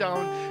had gone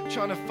down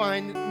trying to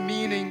find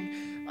meaning,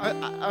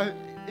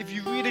 if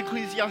you read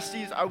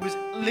Ecclesiastes, I was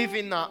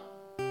living that,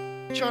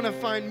 trying to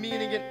find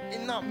meaning. And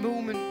in that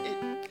moment,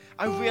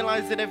 I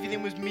realized that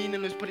everything was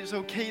meaningless, but it's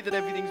okay that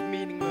everything's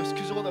meaningless,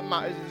 because all that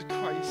matters is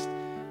Christ.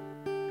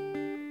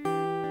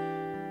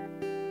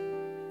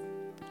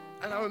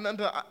 And I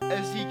remember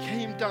as He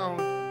came down,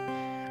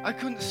 I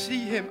couldn't see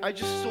Him. I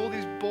just saw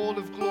this ball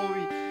of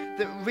glory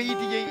that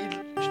radiated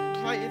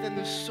brighter than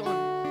the sun.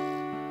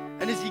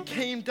 And as He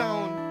came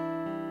down,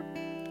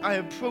 I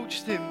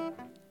approached him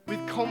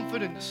with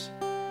confidence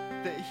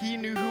that he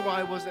knew who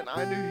I was and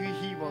I knew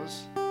who he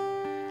was.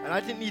 And I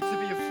didn't need to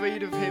be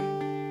afraid of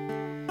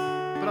him.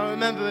 But I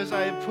remember as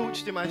I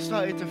approached him, I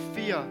started to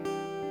fear,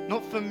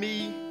 not for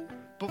me,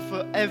 but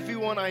for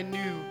everyone I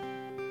knew.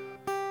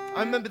 I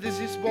remember there's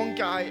this one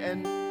guy,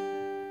 and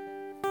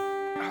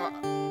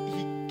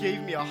he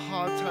gave me a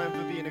hard time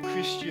for being a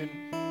Christian.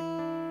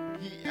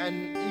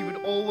 He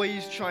would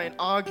always try and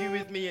argue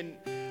with me, and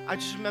I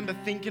just remember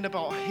thinking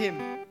about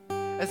him.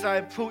 As I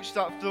approached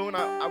that throne,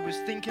 I was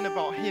thinking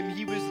about him.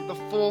 He was at the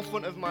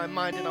forefront of my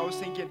mind, and I was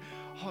thinking,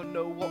 oh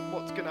no,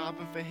 what's going to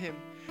happen for him?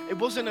 It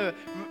wasn't a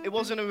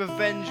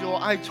revenge or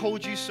I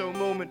told you so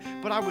moment,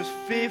 but I was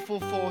fearful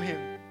for him.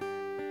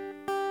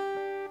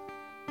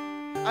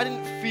 I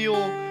didn't feel,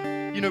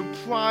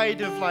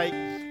 pride of like,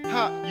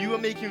 you were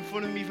making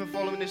fun of me for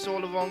following this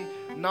all along.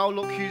 Now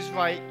look who's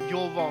right,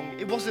 you're wrong.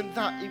 It wasn't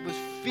that, it was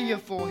fear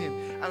for him,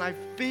 and I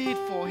feared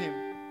for him.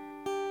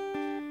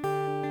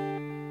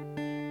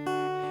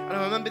 And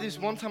I remember this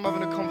one time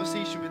having a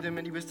conversation with him,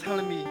 and he was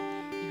telling me,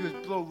 he goes,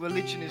 bro,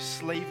 religion is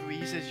slavery.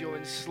 He says, you're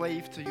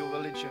enslaved to your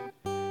religion.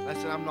 And I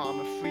said, I'm not, I'm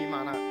a free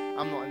man,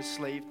 I'm not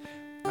enslaved.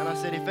 And I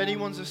said, if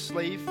anyone's a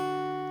slave,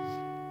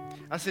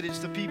 I said, it's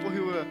the people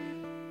who are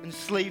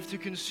enslaved to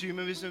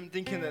consumerism,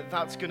 thinking that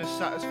that's going to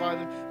satisfy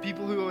them.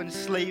 People who are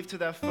enslaved to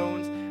their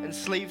phones,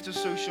 enslaved to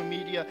social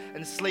media,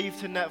 enslaved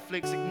to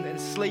Netflix,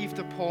 enslaved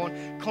to porn,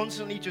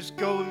 constantly just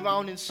going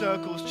around in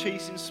circles,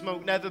 chasing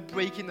smoke, never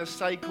breaking the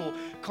cycle,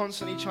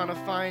 constantly trying to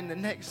find the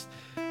next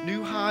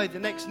new high, the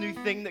next new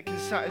thing that can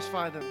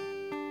satisfy them.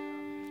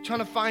 Trying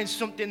to find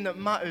something that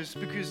matters,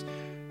 because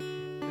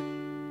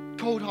the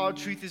cold hard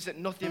truth is that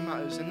nothing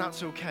matters, and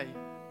that's okay,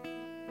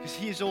 because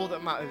He is all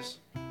that matters.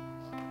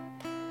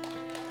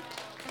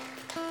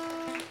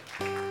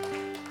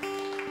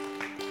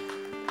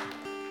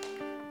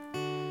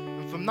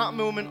 From that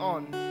moment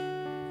on,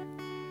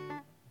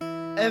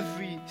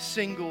 every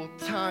single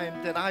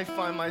time that I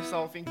find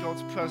myself in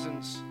God's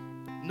presence,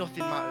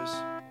 nothing matters.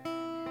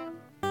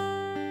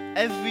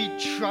 Every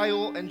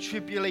trial and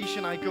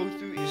tribulation I go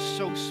through is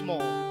so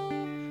small.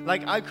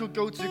 Like I could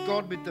go to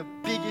God with the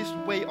biggest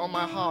weight on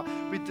my heart,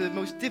 with the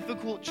most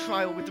difficult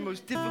trial, with the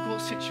most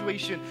difficult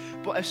situation,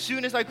 but as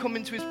soon as I come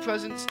into His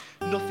presence,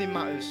 nothing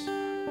matters.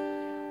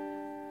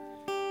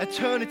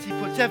 Eternity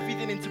puts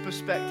everything into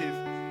perspective.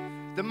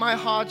 That my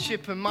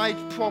hardship and my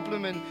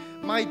problem and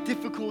my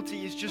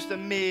difficulty is just a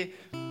mere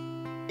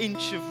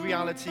inch of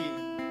reality.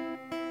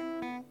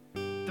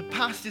 The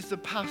past is the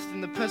past,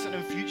 and the present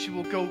and future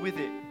will go with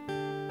it.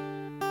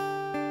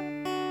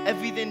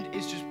 Everything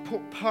is just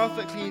put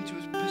perfectly into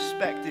its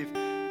perspective,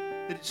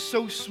 that it's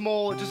so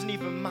small it doesn't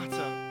even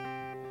matter.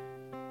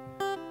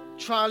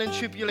 Trial and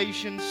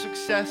tribulation,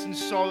 success and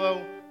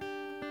sorrow,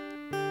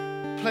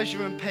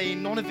 pleasure and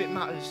pain, none of it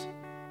matters.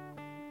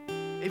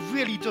 It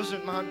really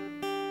doesn't, man.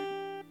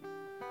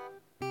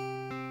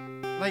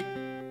 Like,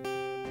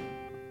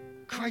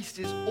 Christ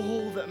is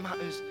all that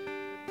matters.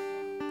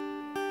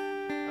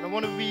 And I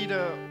want to read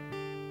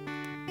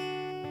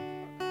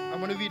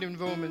in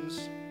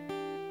Romans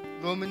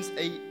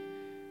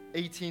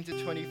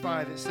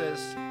 8:18-25. It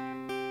says,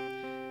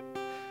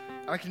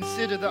 I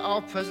consider that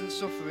our present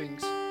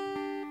sufferings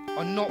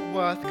are not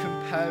worth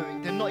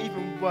comparing. They're not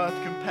even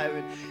worth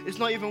comparing. It's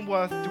not even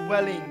worth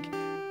dwelling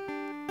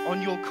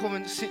on your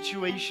current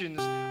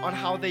situations, on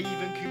how they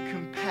even can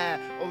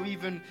compare or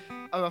even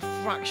are a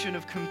fraction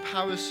of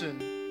comparison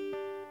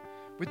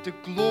with the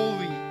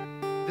glory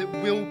that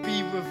will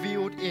be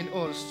revealed in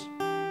us.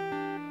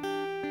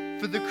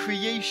 For the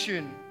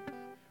creation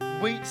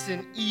waits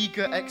in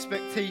eager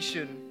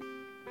expectation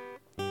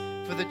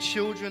for the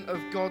children of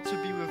God to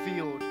be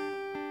revealed.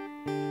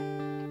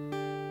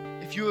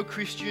 If you're a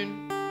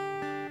Christian,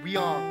 we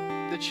are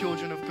the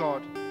children of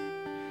God.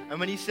 And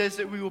when He says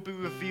that we will be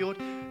revealed,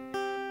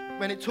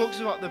 when it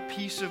talks about the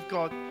peace of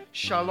God,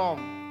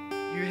 shalom,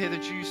 you hear the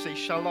Jews say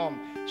shalom.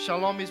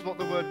 Shalom is what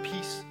the word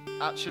peace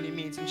actually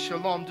means. And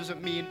shalom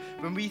doesn't mean,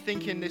 when we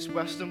think in this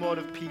Western world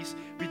of peace,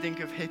 we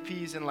think of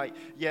hippies and like,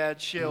 yeah,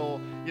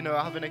 chill,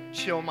 having a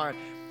chill mind.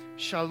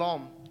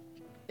 Shalom,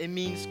 it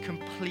means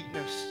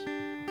completeness.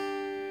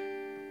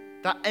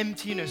 That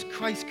emptiness,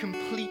 Christ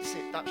completes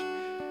it.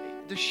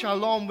 The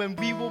shalom, when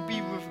we will be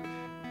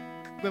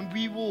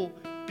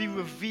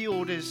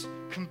revealed as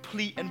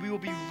complete, and we will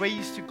be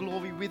raised to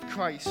glory with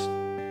Christ.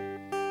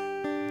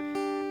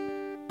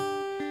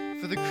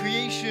 For the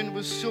creation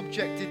was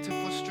subjected to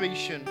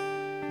frustration,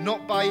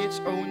 not by its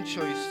own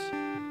choice,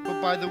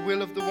 but by the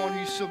will of the one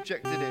who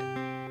subjected it,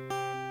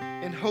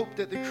 in hope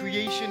that the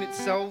creation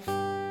itself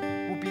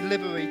will be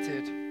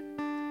liberated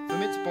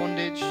from its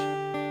bondage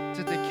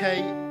to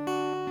decay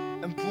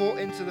and brought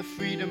into the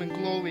freedom and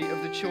glory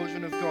of the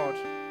children of God.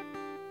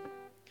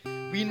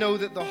 We know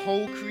that the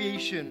whole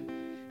creation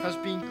has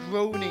been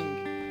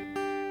groaning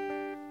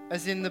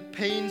as in the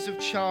pains of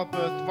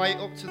childbirth right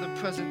up to the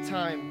present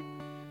time.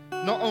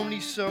 Not only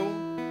so,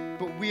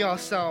 but we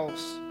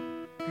ourselves,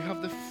 who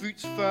have the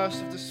fruits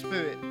first of the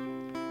Spirit,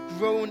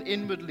 groan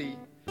inwardly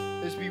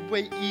as we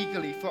wait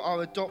eagerly for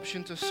our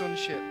adoption to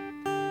sonship,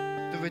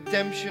 the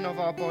redemption of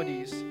our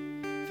bodies.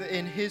 For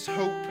in his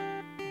hope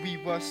we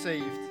were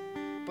saved.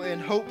 But in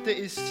hope that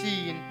is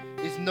seen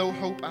is no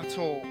hope at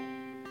all.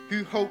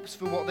 Who hopes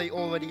for what they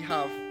already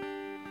have?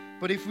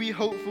 But if we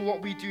hope for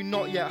what we do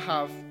not yet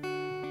have,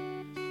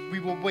 we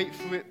will wait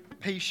for it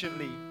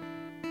patiently.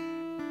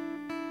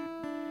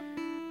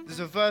 There's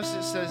a verse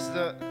that says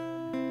that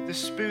the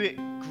Spirit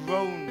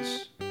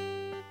groans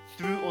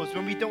through us.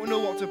 When we don't know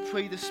what to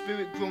pray, the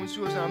Spirit groans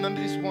through us. And I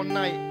remember this one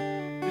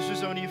night, this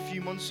was only a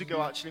few months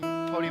ago actually,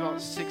 probably about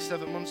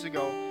 6-7 months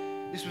ago.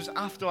 This was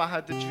after I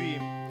had the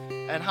dream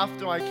and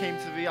after I came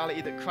to the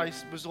reality that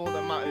Christ was all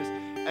that matters.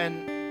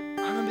 And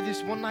I remember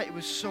this one night, it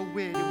was so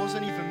weird. It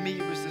wasn't even me,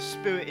 it was the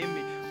Spirit in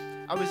me.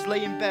 I was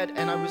laying in bed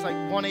and I was like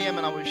 1 a.m.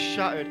 and I was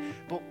shattered.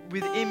 But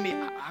within me,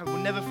 I will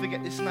never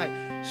forget this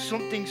night,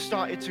 something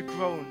started to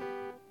groan.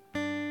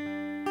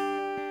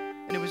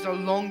 And it was a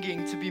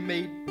longing to be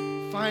made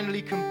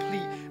finally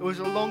complete. It was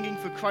a longing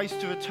for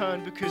Christ to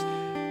return, because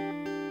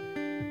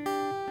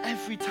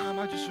every time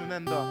I just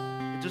remember,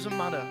 it doesn't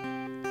matter.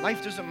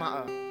 Life doesn't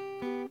matter.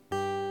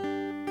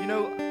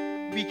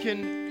 We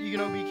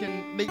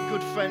can make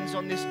good friends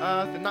on this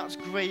earth, and that's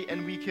great,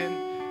 and we can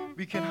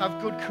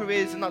have good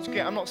careers, and that's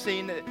great. I'm not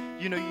saying that,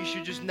 you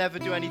should just never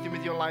do anything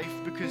with your life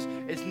because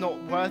it's not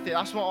worth it.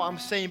 That's not what I'm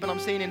saying, but I'm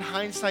saying in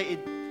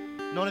hindsight,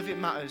 none of it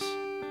matters.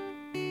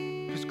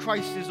 Because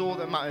Christ is all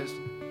that matters.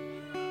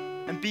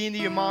 And being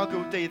the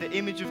Imago Dei, the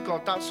image of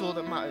God, that's all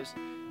that matters.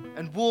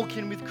 And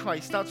walking with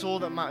Christ, that's all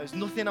that matters.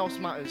 Nothing else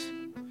matters.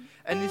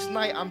 And this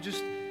night, I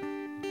just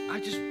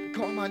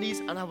got on my knees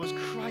and I was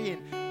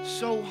crying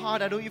so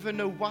hard. I don't even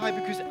know why,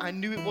 because I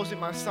knew it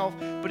wasn't myself,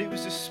 but it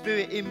was the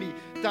Spirit in me,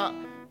 that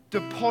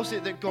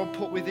deposit that God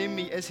put within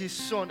me as his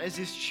son, as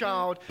his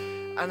child.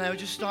 And I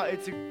just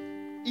started to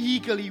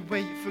eagerly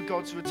wait for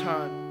God's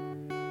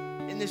return.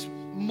 In this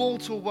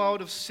mortal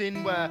world of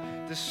sin where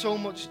there's so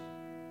much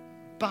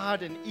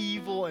bad and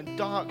evil and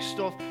dark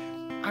stuff,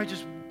 I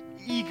just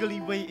eagerly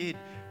waited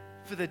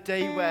for the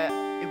day where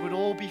it would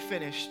all be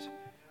finished.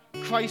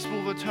 Christ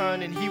will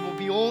return and he will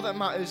be all that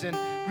matters, and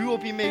we will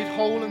be made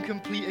whole and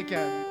complete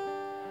again.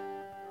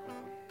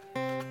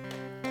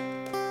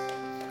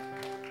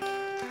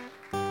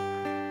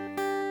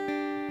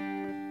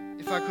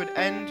 If I could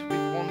end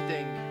with one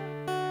thing,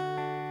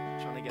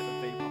 I'm trying to get the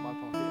vape out of my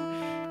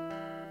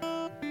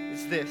pocket,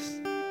 it's this.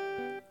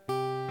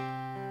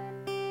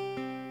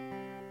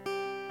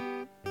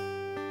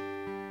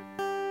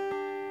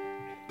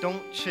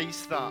 Don't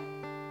chase that.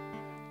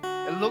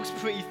 It looks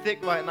pretty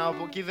thick right now,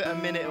 but give it a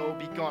minute, it will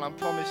be gone, I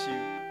promise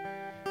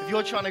you. If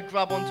you're trying to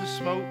grab onto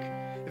smoke,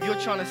 if you're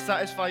trying to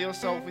satisfy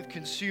yourself with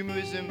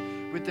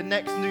consumerism, with the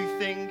next new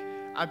thing,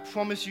 I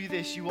promise you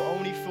this, you will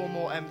only feel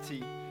more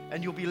empty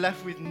and you'll be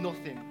left with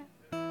nothing.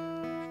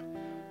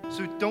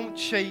 So don't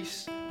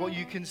chase what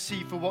you can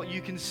see, for what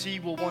you can see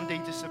will one day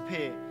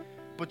disappear,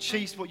 but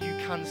chase what you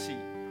can see,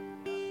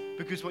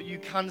 because what you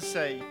can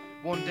say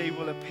one day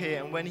will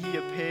appear, and when he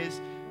appears,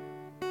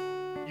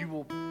 you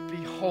will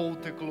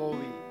behold the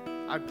glory.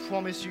 I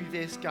promise you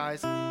this,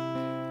 guys.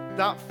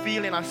 That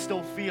feeling, I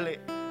still feel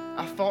it.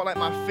 I felt like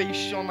my face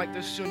shone like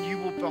the sun. You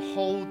will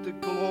behold the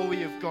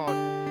glory of God,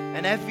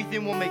 and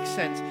everything will make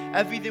sense.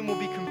 Everything will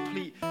be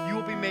complete. You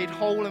will be made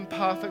whole and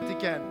perfect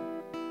again.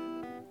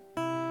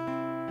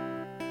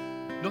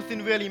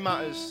 Nothing really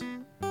matters,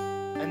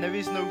 and there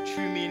is no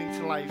true meaning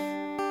to life,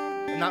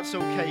 and that's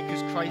okay,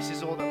 because Christ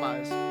is all that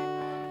matters.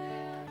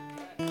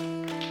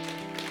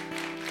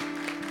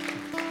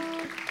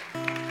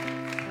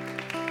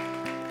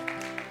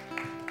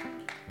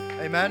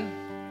 Amen.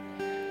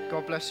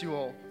 God bless you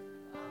all.